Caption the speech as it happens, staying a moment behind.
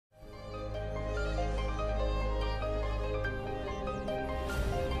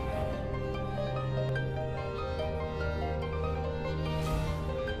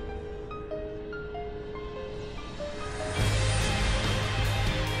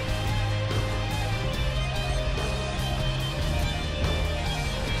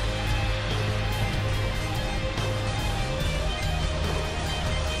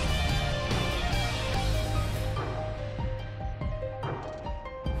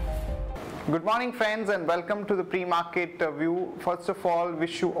Good morning friends and welcome to the pre-market view. First of all,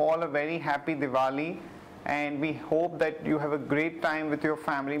 wish you all a very happy Diwali and we hope that you have a great time with your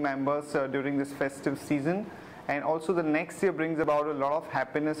family members during this festive season, and also the next year brings about a lot of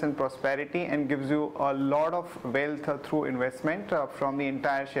happiness and prosperity and gives you a lot of wealth through investment from the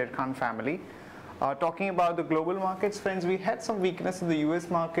entire Sharekhan family. Talking about the global markets, friends, we had some weakness in the US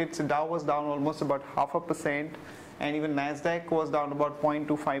markets. Dow was down almost about 0.5%. And even Nasdaq was down about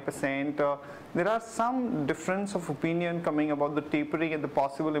 0.25%. There are some difference of opinion coming about the tapering and the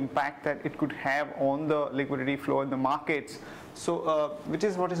possible impact that it could have on the liquidity flow in the markets. So, which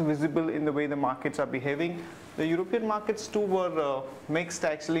is what is visible in the way the markets are behaving. The European markets too were mixed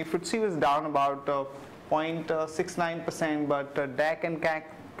actually. FTSE was down about 0.69%, but DAX and CAC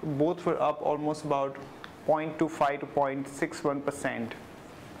both were up almost about 0.25 to 0.61%.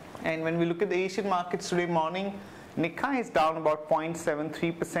 And when we look at the Asian markets today morning, Nikkei is down about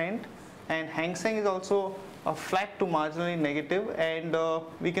 0.73% and Hang Seng is also flat to marginally negative, and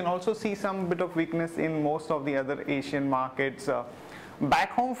we can also see some bit of weakness in most of the other Asian markets.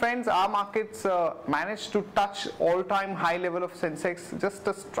 Back home, friends, our markets managed to touch all-time high level of Sensex, just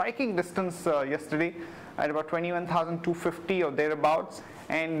a striking distance yesterday at about 21,250 or thereabouts,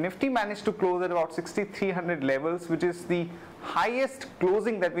 and Nifty managed to close at about 6,300 levels, which is the highest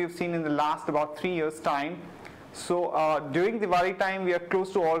closing that we have seen in the last about 3 years' time. So during Diwali time we are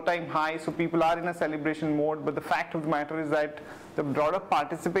close to all-time high, so people are in a celebration mode, but the fact of the matter is that the broader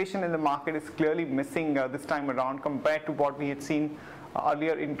participation in the market is clearly missing this time around compared to what we had seen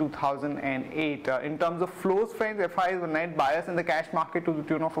earlier in 2008. In terms of flows, friends, FIs were net buyers in the cash market to the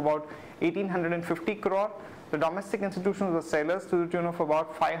tune of about 1850 crore. The domestic institutions were sellers to the tune of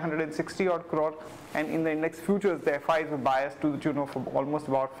about 560 odd crore, and in the index futures the FIs were buyers to the tune of almost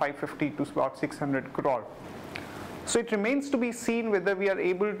about 550 to about 600 crore. So it remains to be seen whether we are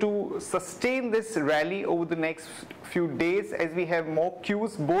able to sustain this rally over the next few days as we have more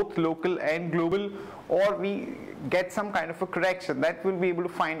cues, both local and global, or we get some kind of a correction. That we'll be able to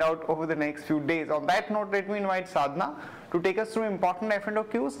find out over the next few days. On that note, let me invite Sadhana to take us through important F&O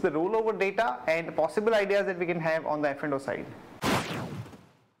cues, the rollover data, and possible ideas that we can have on the F&O side.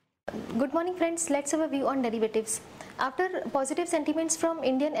 Good morning friends, let's have a view on derivatives. After positive sentiments from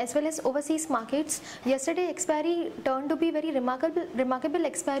Indian as well as overseas markets, yesterday expiry turned to be very remarkable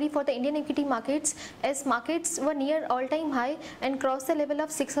expiry for the Indian equity markets, as markets were near all-time high and crossed the level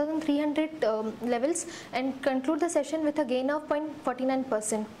of 6,300 levels and conclude the session with a gain of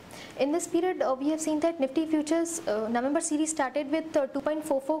 0.49%. In this period, we have seen that Nifty futures November series started with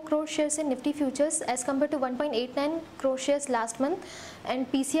 2.44 crore shares in Nifty futures as compared to 1.89 crore shares last month,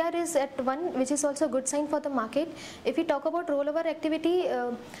 and PCR is at 1, which is also a good sign for the market. If we talk about rollover activity,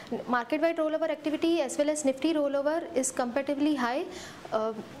 market-wide rollover activity as well as Nifty rollover is comparatively high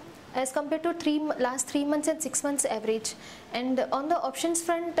as compared to last 3 months and 6 months average. And on the options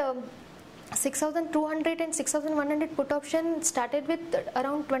front, 6,200 and 6,100 put option started with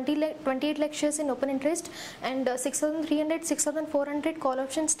around 28 lakh shares in open interest, and 6,300, 6,400 call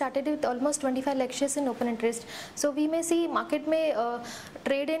option started with almost 25 lakh shares in open interest. So we may see market may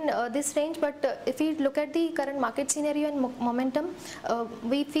trade in this range, but if we look at the current market scenario and momentum,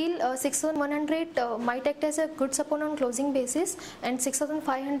 we feel 6,100 might act as a good support on closing basis, and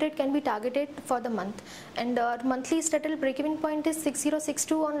 6,500 can be targeted for the month. And monthly settled break-even point is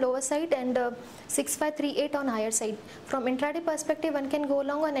 6,062 on lower side and 6,538 on higher side. From intraday perspective, one can go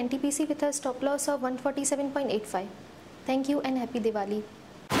long on NTPC with a stop loss of 147.85. Thank you and happy Diwali.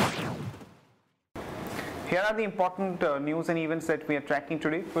 Here are the important news and events that we are tracking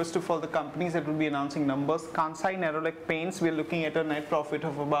today. First of all, the companies that will be announcing numbers. Kansai Nerolac Paints, we are looking at a net profit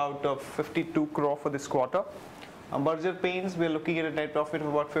of about 52 crore for this quarter. Berger Paints, we are looking at a net profit of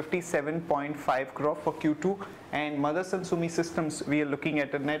about 57.5 crore for Q2, and Motherson Sumi Systems, we are looking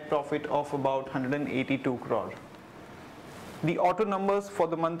at a net profit of about 182 crore. The auto numbers for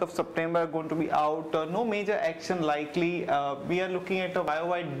the month of September are going to be out. No major action likely. We are looking at a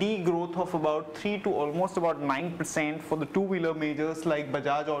YOY degrowth of about 3 to almost about 9% for the two-wheeler majors like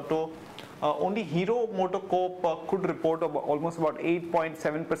Bajaj Auto. Only Hero MotoCorp could report almost about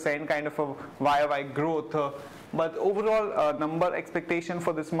 8.7% kind of a YOY growth. But overall number expectation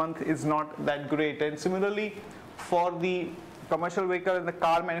for this month is not that great. And similarly, for the commercial vehicle and the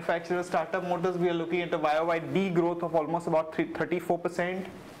car manufacturers, Tata Motors, we are looking at a YOY degrowth of almost about 34%.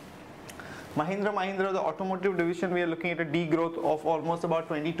 Mahindra, the automotive division, we are looking at a degrowth of almost about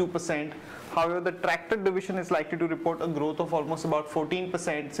 22%. However, the tractor division is likely to report a growth of almost about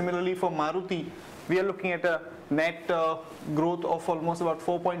 14%. Similarly, for Maruti, we are looking at a net growth of almost about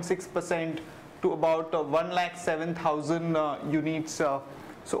 4.6% to about 1,07,000 units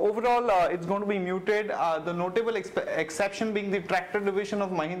So overall, it's going to be muted. The notable exception being the tractor division of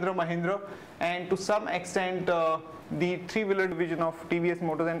Mahindra & Mahindra, and to some extent the three-wheeler division of TVS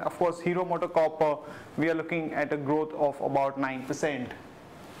Motors, and of course Hero MotoCorp. We are looking at a growth of about 9%.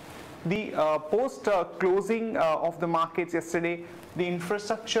 The post closing of the markets yesterday, the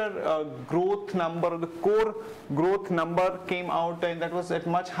infrastructure growth number, the core growth number came out, and that was at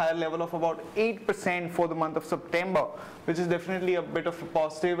much higher level of about 8% for the month of September, which is definitely a bit of a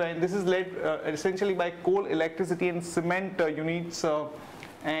positive, and this is led essentially by coal, electricity and cement units,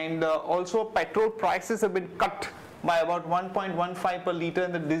 and also petrol prices have been cut by about 1.15 per litre,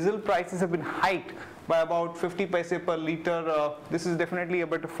 and the diesel prices have been hiked by about 50 paise per litre. This is definitely a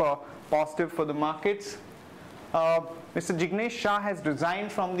bit of a positive for the markets. Mr. Jignesh Shah has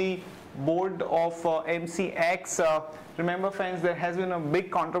resigned from the board of MCX. Remember friends, there has been a big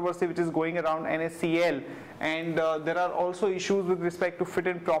controversy which is going around NSCL, and there are also issues with respect to fit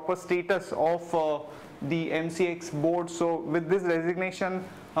and proper status of the MCX board. So with this resignation,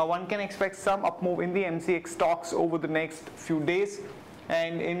 one can expect some up move in the MCX stocks over the next few days.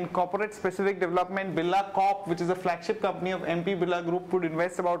 And in corporate specific development, Birla Corp, which is a flagship company of MP Birla Group, would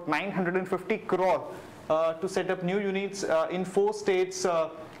invest about 950 crore to set up new units in 4 states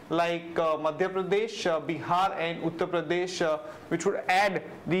like Madhya Pradesh, Bihar and Uttar Pradesh, which would add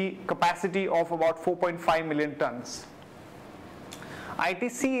the capacity of about 4.5 million tons.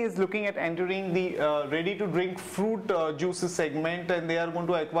 ITC is looking at entering the ready-to-drink fruit juices segment, and they are going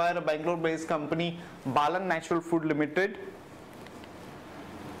to acquire a Bangalore-based company, Balan Natural Food Limited.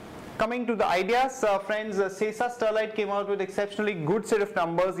 Coming to the ideas, friends, Sesa Sterlite came out with exceptionally good set of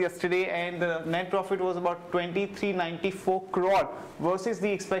numbers yesterday, and the net profit was about 2394 crore versus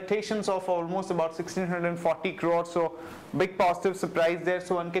the expectations of almost about 1640 crore. So big positive surprise there.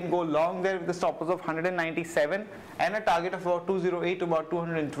 So one can go long there with the stop loss of 197 and a target of about 208 to about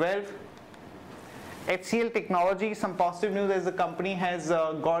 212. HCL Technology, some positive news as the company has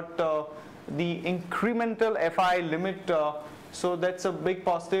got the incremental FI limit. So that's a big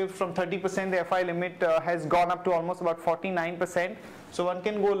positive. From 30%, the FI limit has gone up to almost about 49%. So one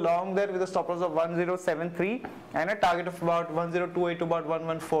can go long there with a stop loss of 1073 and a target of about 1028 to about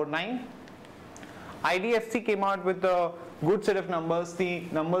 1149. IDFC came out with a good set of numbers. The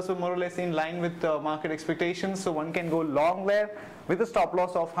numbers were more or less in line with market expectations. So one can go long there with a stop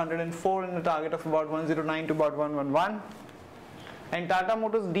loss of 104 and a target of about 109 to about 111. And Tata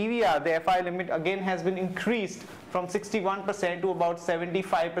Motors DVR, the FI limit again has been increased from 61% to about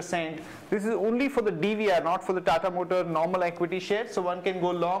 75%. This is only for the DVR, not for the Tata Motor normal equity share. So one can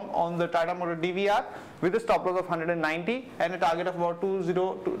go long on the Tata Motor DVR with a stop loss of 190 and a target of about 200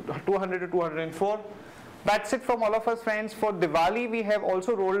 to 204. That's it from all of us, friends. For Diwali, we have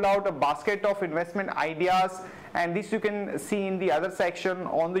also rolled out a basket of investment ideas, and this you can see in the other section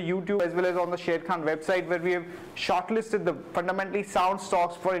on the YouTube as well as on the Sharekhan website, where we have shortlisted the fundamentally sound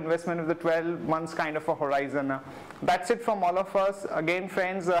stocks for investment with the 12 months kind of a horizon. That's it from all of us. Again,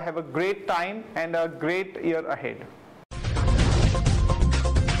 friends, have a great time and a great year ahead.